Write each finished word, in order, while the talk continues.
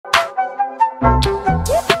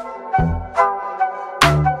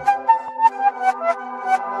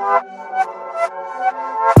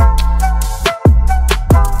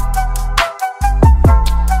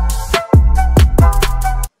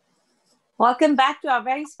Welcome back to our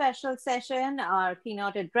very special session, our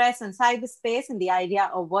keynote address on cyberspace and the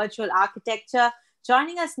idea of virtual architecture.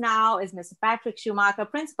 Joining us now is Mr. Patrik Schumacher,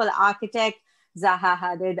 Principal Architect, Zaha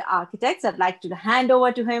Hadid Architects. I'd like to hand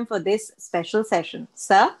over to him for this special session.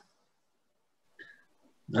 Sir?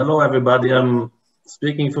 Hello, everybody. I'm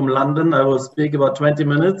speaking from London. I will speak about 20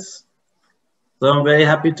 minutes. So I'm very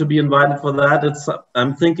happy to be invited for that.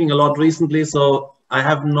 I'm thinking a lot recently, so I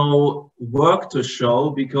have no work to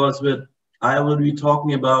show because I will be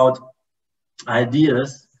talking about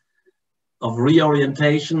ideas of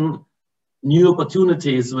reorientation, new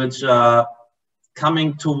opportunities which are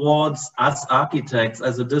coming towards us architects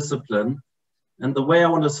as a discipline. And the way I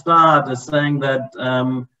want to start is saying that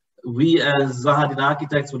we as Zaha Hadid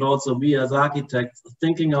Architects, but also we as architects,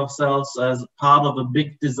 thinking ourselves as part of a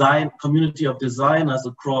big design community of designers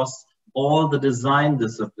across all the design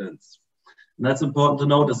disciplines. And that's important to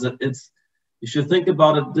notice that you should think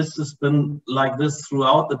about a discipline like this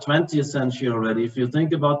throughout the 20th century already. If you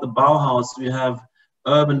think about the Bauhaus, we have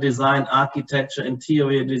urban design, architecture,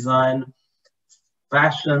 interior design,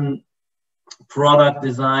 fashion, product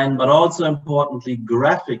design, but also importantly,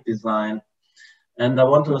 graphic design. And I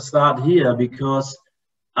want to start here because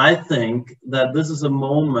I think that this is a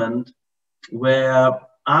moment where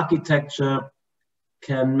architecture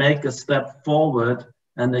can make a step forward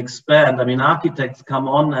and expand. I mean, architects come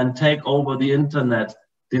on and take over the internet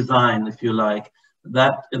design, if you like.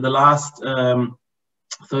 That in the last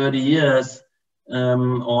 30 years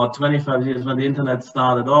or 25 years when the internet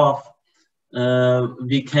started off,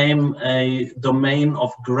 became a domain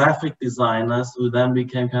of graphic designers who then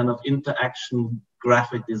became kind of interaction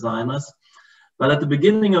graphic designers. But at the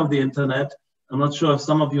beginning of the internet, I'm not sure if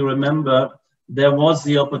some of you remember, there was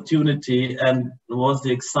the opportunity and there was the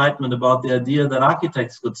excitement about the idea that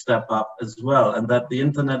architects could step up as well, and that the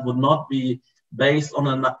internet would not be based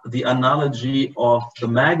on the analogy of the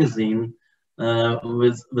magazine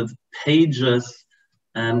with pages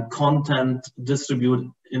and content distributed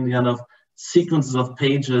in kind of sequences of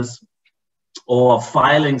pages or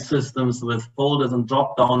filing systems with folders and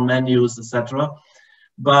drop-down menus, etc.,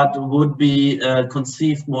 but would be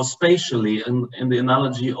conceived more spatially in the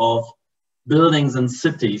analogy of buildings and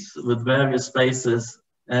cities with various spaces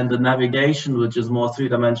and the navigation, which is more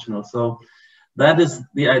three-dimensional. So that is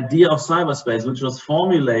the idea of cyberspace, which was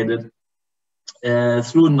formulated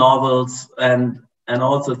through novels and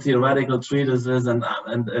also theoretical treatises and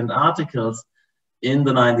articles in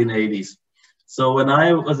the 1980s. So when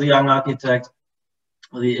I was a young architect,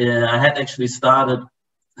 I had actually started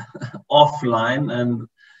offline, and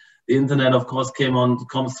the internet, of course,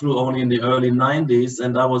 comes through only in the early 90s.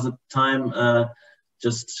 And I was at the time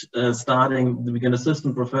just starting to become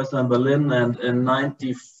assistant professor in Berlin. And in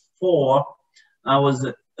 94, I was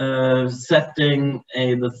setting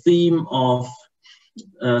the theme of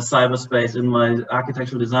cyberspace in my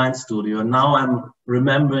architectural design studio. And now I'm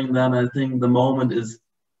remembering that I think the moment is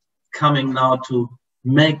coming now to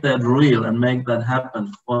make that real and make that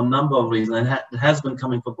happen for a number of reasons. It has been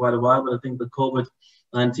coming for quite a while, but I think the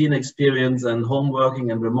COVID-19 experience and home working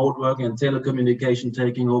and remote working and telecommunication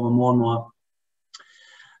taking over more and more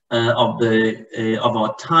of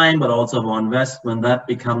our time, but also of our investment, that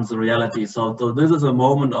becomes a reality. So this is a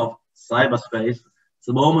moment of cyberspace. It's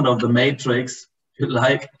a moment of the matrix, if you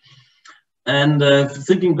like. And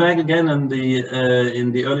thinking back again in the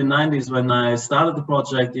early 90s when I started the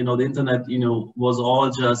project, the internet, was all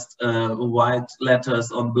just white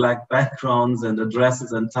letters on black backgrounds and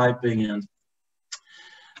addresses and typing.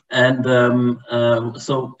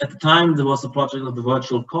 So at the time there was a project of the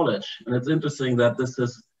virtual college. And it's interesting that this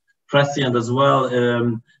is prescient as well,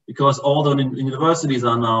 because all the universities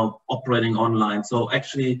are now operating online. So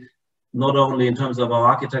actually, not only in terms of our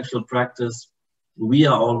architectural practice, we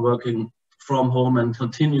are all working from home and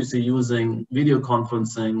continuously using video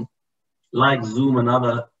conferencing like Zoom and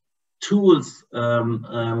other tools,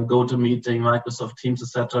 GoToMeeting, Microsoft Teams,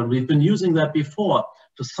 etc. We've been using that before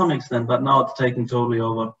to some extent, but now it's taking totally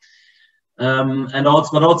over.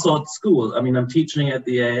 But also at school. I mean, I'm teaching at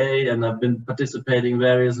the AA and I've been participating in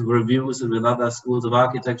various reviews with other schools of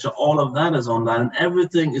architecture. All of that is online, and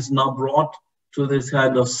everything is now brought to this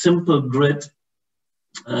kind of simple grid,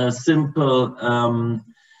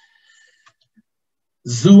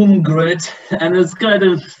 Zoom grid, and it's kind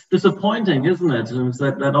of disappointing, isn't it?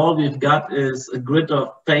 That all we've got is a grid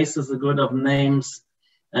of faces, a grid of names,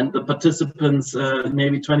 and the participants,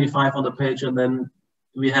 maybe 25 on the page, and then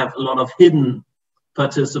we have a lot of hidden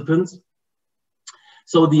participants.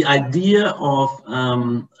 So the idea of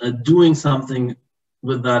doing something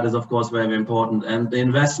with that is, of course, very important, and the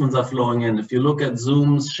investments are flowing in. If you look at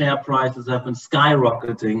Zoom's share prices have been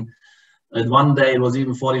skyrocketing And one day it was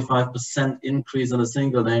even 45% increase in a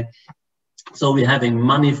single day. So we're having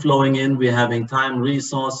money flowing in, we're having time,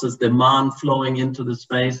 resources, demand flowing into the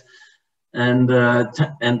space, and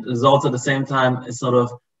it's also at the same time it's sort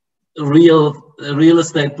of real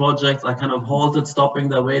estate projects are kind of halted, stopping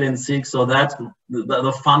their wait and seek, so that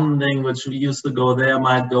the funding which used to go there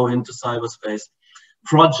might go into cyberspace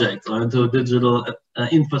projects or into digital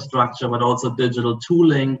infrastructure, but also digital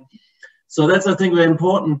tooling. So that's, I think, very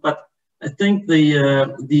important. But I think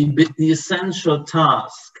the essential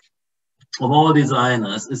task of all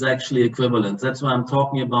designers is actually equivalence. That's why I'm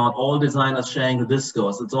talking about all designers sharing the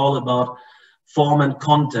discourse. It's all about form and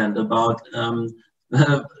content, about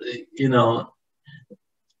you know,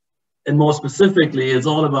 and more specifically, it's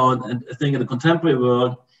all about, I think, in the contemporary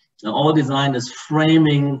world, all design is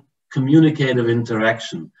framing communicative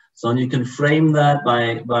interaction. So you can frame that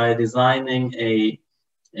by designing a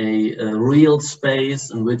real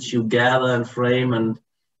space in which you gather and frame and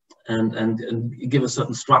give a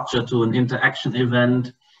certain structure to an interaction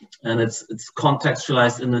event, and it's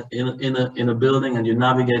contextualized in a building, and you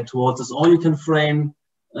navigate towards this. Or you can frame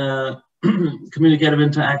communicative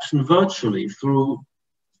interaction virtually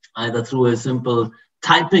either through a simple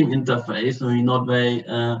typing interface, I mean, not very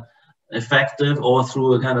effective, or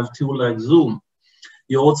through a kind of tool like Zoom.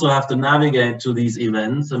 You also have to navigate to these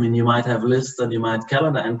events. I mean, you might have lists and you might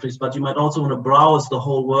calendar entries, but you might also want to browse the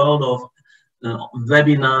whole world of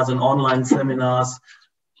webinars and online seminars.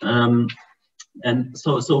 And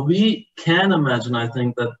so we can imagine, I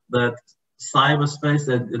think, that cyberspace,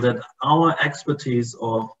 that our expertise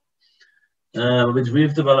of which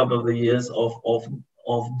we've developed over the years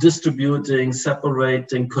of distributing,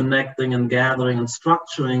 separating, connecting, and gathering and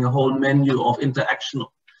structuring a whole menu of interaction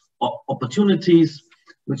opportunities,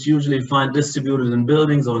 which usually find distributed in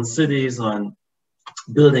buildings or in cities or in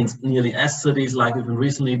buildings nearly as cities, like we've been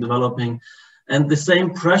recently developing. And the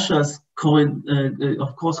same pressures,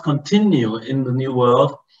 of course, continue in the new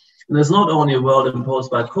world. And there's not only a world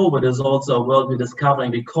imposed by COVID, there's also a world we're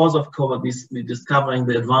discovering because of COVID. We're discovering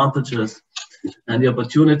the advantages and the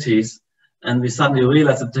opportunities. And we suddenly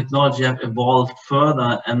realize that technology have evolved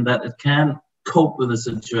further and that it can cope with the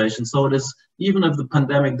situation. So it is, even if the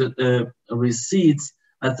pandemic recedes,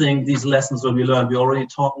 I think these lessons will be learned. We're already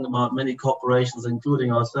talking about many corporations,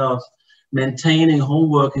 including ourselves, maintaining home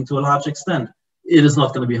working to a large extent. It is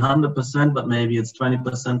not going to be 100%, but maybe it's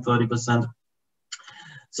 20%, 30%.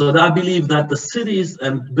 So I believe that the cities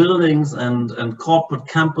and buildings and corporate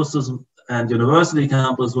campuses and university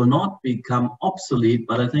campus will not become obsolete,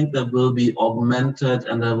 but I think that will be augmented,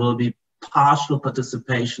 and there will be partial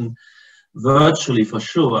participation virtually for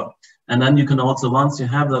sure. And then you can also, once you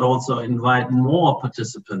have that, also invite more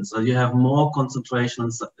participants, so you have more concentration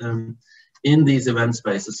in these event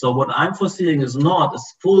spaces. So what I'm foreseeing is not a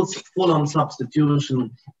full-on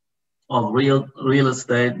substitution of real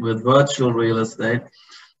estate with virtual real estate,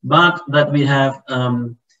 but that we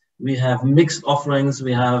have mixed offerings.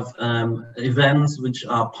 We have events which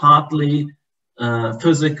are partly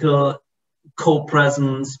physical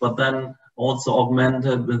co-presence, but then also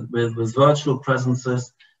augmented with virtual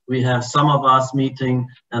presences. We have some of us meeting,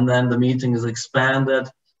 and then the meeting is expanded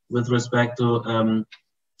with respect to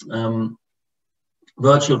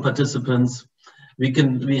virtual participants.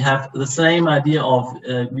 We have the same idea of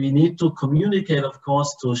we need to communicate, of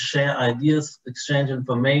course, to share ideas, exchange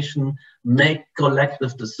information, make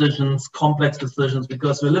collective decisions, complex decisions,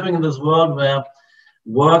 because we're living in this world where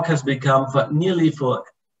work has become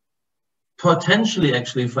potentially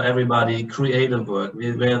actually for everybody creative work,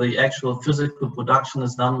 where the actual physical production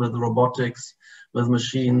is done with robotics, with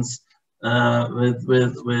machines, with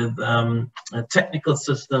technical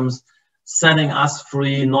systems, setting us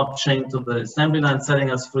free, not chained to the assembly line,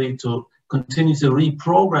 setting us free to continue to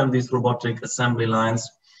reprogram these robotic assembly lines.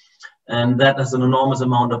 And that has an enormous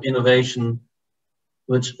amount of innovation,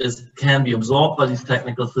 which can be absorbed by these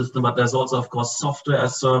technical systems, but there's also, of course, software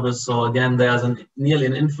as service. So again, there's nearly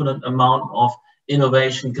an infinite amount of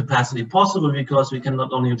innovation capacity possible, because we can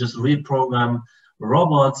not only just reprogram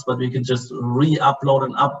robots, but we can just re-upload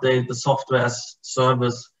and update the software as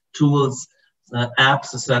service tools,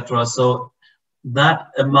 apps, etc. So that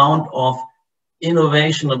amount of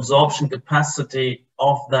innovation absorption capacity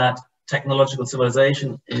of that technological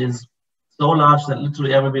civilization is so large that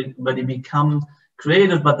literally everybody becomes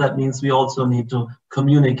creative, but that means we also need to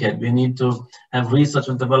communicate. We need to have research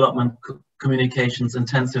and development communications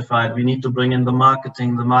intensified. We need to bring in the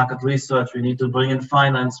marketing, the market research. We need to bring in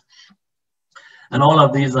finance. And all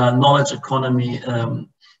of these are knowledge economy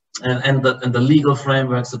and the legal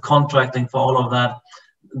frameworks, the contracting for all of that.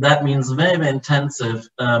 that means very, very intensive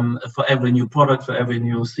for every new product, for every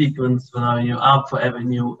new sequence, for every new app, for every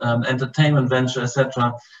new entertainment venture,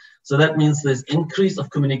 etc. So that means this increase of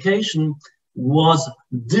communication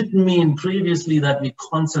did mean previously that we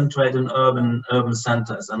concentrate in urban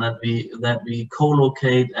centers, and that we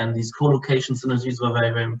co-locate, and these co-location synergies were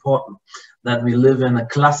very, very important. That we live in a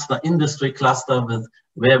cluster, industry cluster, with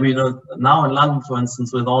where we know now in London, for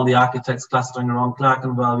instance, with all the architects clustering around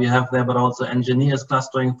Clerkenwell, we have there, but also engineers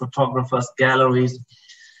clustering, photographers, galleries,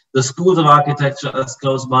 the schools of architecture as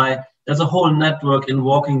close by. There's a whole network in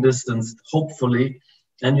walking distance, hopefully,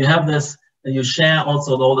 and you have this. And you share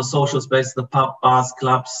also all the social space, the pub, bars,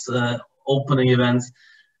 clubs, opening events,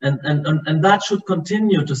 and that should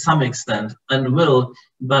continue to some extent, and will,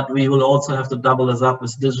 but we will also have to double this up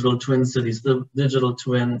with digital twin cities, the digital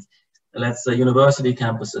twin, let's say, university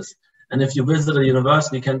campuses. And if you visit a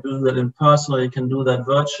university, you can do that in person, or you can do that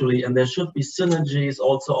virtually, and there should be synergies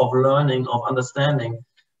also of learning, of understanding.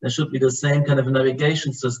 There should be the same kind of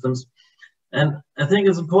navigation systems. And I think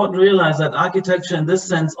it's important to realize that architecture, in this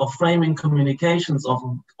sense of framing communications, of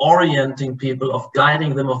orienting people, of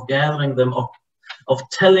guiding them, of gathering them, of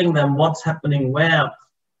telling them what's happening where,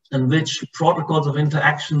 and which protocols of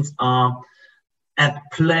interactions are at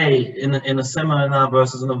play in a seminar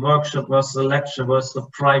versus in a workshop versus a lecture versus a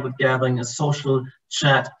private gathering, a social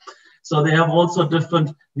chat. So they have also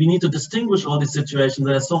different, we need to distinguish all these situations.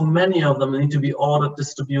 There are so many of them, they need to be ordered,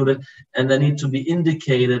 distributed, and they need to be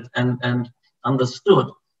indicated and understood.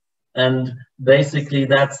 And basically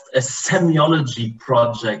that's a semiology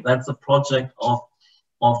project. That's a project of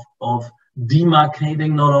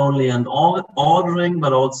demarcating not only and ordering,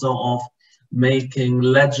 but also of making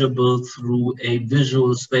legible through a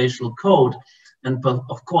visual spatial code. And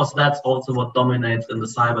of course, that's also what dominates in the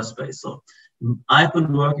cyberspace. So I've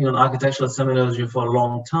been working on architectural semiology for a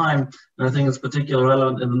long time, and I think it's particularly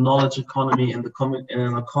relevant in the knowledge economy, in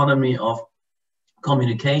an economy of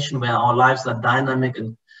communication, where our lives are dynamic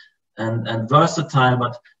and versatile.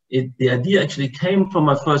 But the idea actually came from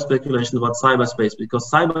my first speculation about cyberspace,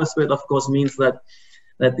 because cyberspace, of course, means that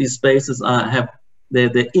these spaces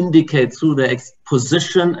they indicate through their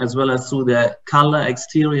position as well as through their color,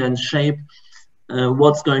 exterior, and shape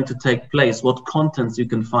what's going to take place, what contents you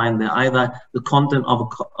can find there, either the content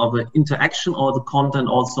of an interaction or the content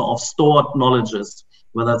also of stored knowledges,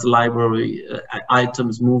 whether it's library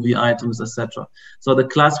items, movie items, etc. So the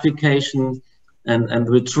classification and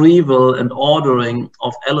retrieval and ordering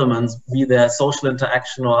of elements, be there social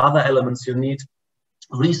interaction or other elements you need,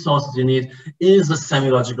 resources you need, is a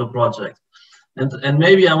semiological project. And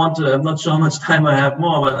maybe I'm not sure how much time I have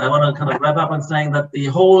more, but I want to kind of wrap up on saying that the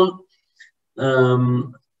whole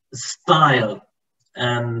style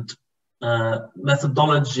and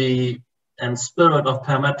methodology and spirit of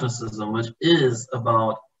parametricism, which is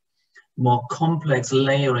about more complex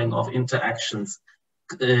layering of interactions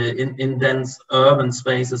in dense urban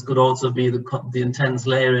spaces, could also be the intense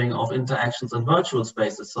layering of interactions in virtual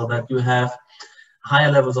spaces, so that you have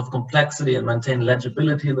higher levels of complexity and maintain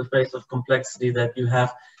legibility in the face of complexity, that you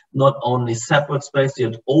have not only separate space, you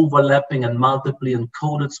have overlapping and multiply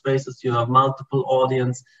encoded spaces, you have multiple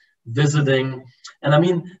audience visiting. And I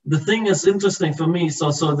mean, the thing is interesting for me,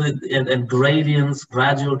 and gradients,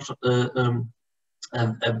 gradual,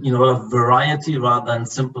 variety rather than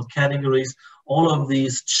simple categories, all of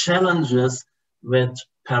these challenges with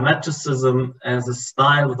parametricism as a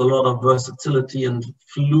style with a lot of versatility and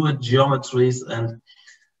fluid geometries and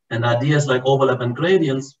ideas like overlap and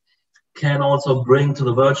gradients can also bring to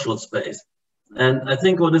the virtual space. And I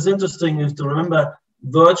think what is interesting is to remember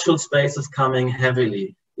virtual space is coming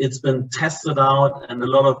heavily. It's been tested out, and a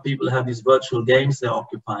lot of people have these virtual games they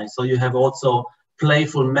occupy. So you have also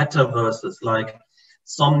playful metaverses like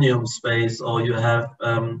Somnium Space, or you have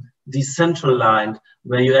Decentraland,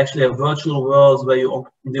 where you actually have virtual worlds where you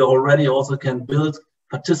already also can build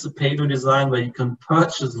participatory design, where you can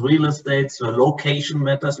purchase real estate, so location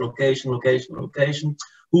matters, location,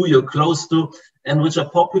 who you're close to, and which are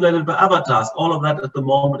populated by avatars. All of that at the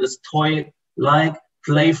moment is toy-like,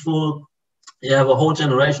 playful. You have a whole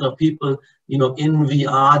generation of people, in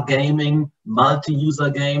VR gaming, multi-user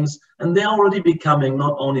games, and they're already becoming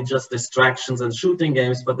not only just distractions and shooting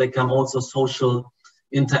games, but they become also social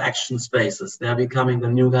interaction spaces. They are becoming the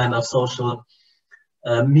new kind of social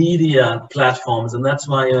media platforms, and that's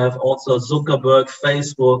why you have also Zuckerberg,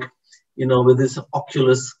 Facebook, with this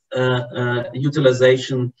Oculus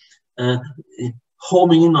utilization,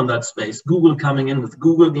 homing in on that space. Google coming in with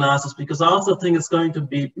Google glasses, because I also think it's going to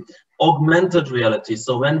be augmented reality.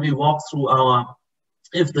 So when we walk through our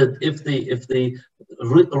if the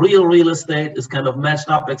real estate is kind of matched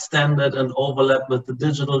up, extended, and overlapped with the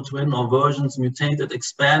digital twin, or versions, mutated,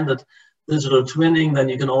 expanded digital twinning, then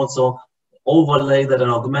you can also overlay that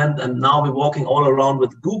and augment. And now we're walking all around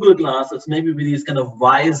with Google glasses, maybe with these kind of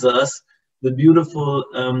visors, the beautiful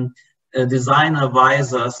designer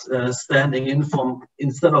visors standing in from,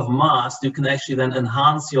 instead of mask, you can actually then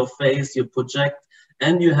enhance your face, you project,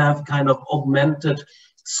 and you have kind of augmented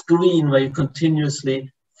screen where you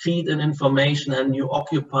continuously feed in information and you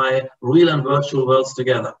occupy real and virtual worlds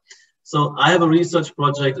together. So I have a research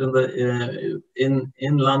project in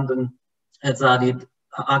London at Zadid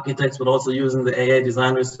Architects, but also using the AA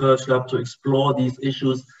Design Research Lab to explore these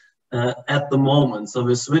issues at the moment. So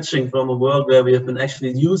we're switching from a world where we have been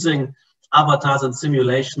actually using avatars and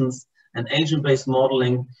simulations and agent-based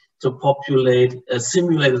modeling to populate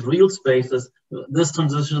simulated real spaces. This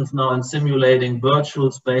transitions now in simulating virtual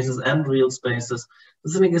spaces and real spaces.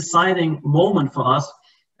 This is an exciting moment for us.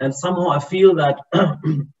 And somehow I feel that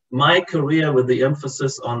my career, with the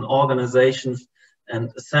emphasis on organizations and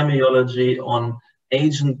semiology, on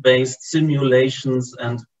agent-based simulations,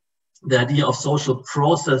 and the idea of social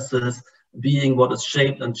processes being what is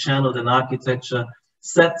shaped and channeled in architecture,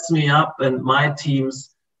 sets me up and my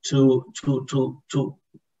teams to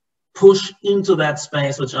push into that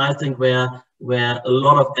space, which I think where a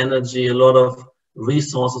lot of energy, a lot of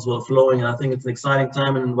resources were flowing. And I think it's an exciting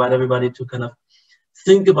time, and invite everybody to kind of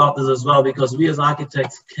think about this as well, because we as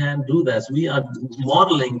architects can do this. We are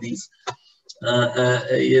modeling these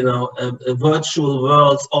virtual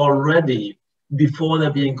worlds already before they're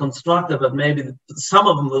being constructed, but maybe some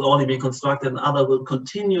of them will only be constructed and others will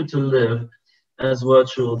continue to live as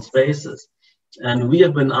virtual spaces. And we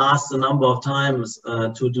have been asked a number of times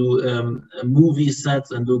to do movie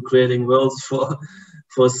sets and do creating worlds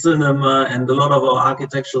for cinema, and a lot of our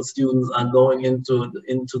architectural students are going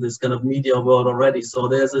into this kind of media world already. So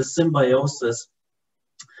there's a symbiosis,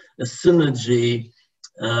 a synergy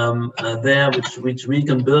there which we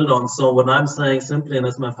can build on. So what I'm saying simply, and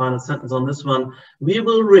that's my final sentence on this one, we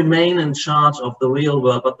will remain in charge of the real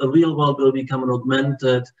world, but the real world will become an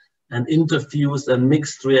augmented and interfused and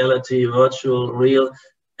mixed reality, virtual, real,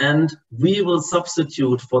 and we will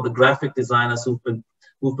substitute for the graphic designers who've been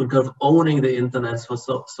kind of owning the internet for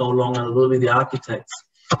so long, and it will be the architects.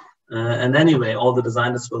 And anyway, all the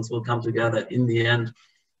design disciplines will come together in the end,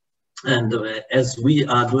 and as we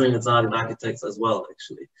are doing at Zadid Architects as well,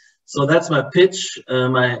 actually. So that's my pitch,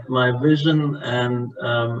 my vision, and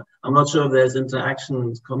I'm not sure if there's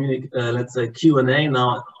interaction, let's say Q&A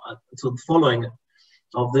now, to the following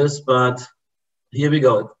of this, but here we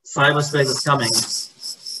go. Cyberspace is coming.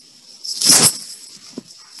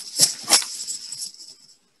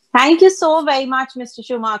 Thank you so very much, Mr.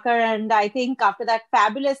 Schumacher. And I think after that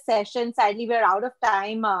fabulous session, sadly, we're out of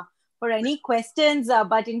time for any questions.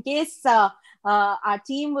 But in case our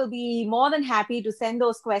team will be more than happy to send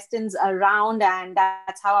those questions around, and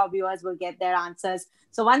that's how our viewers will get their answers.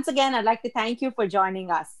 So once again, I'd like to thank you for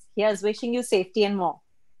joining us. Here's wishing you safety and more.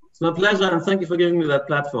 It's my pleasure, and thank you for giving me that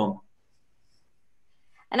platform.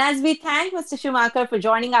 And as we thank Mr. Schumacher for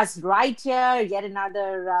joining us right here, yet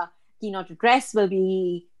another keynote address will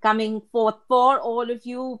be coming forth for all of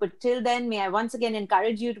you. But till then, may I once again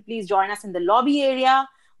encourage you to please join us in the lobby area,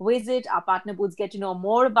 visit our partner booths, get to know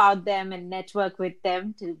more about them, and network with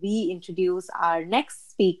them till we introduce our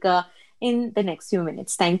next speaker in the next few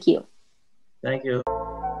minutes. Thank you. Thank you.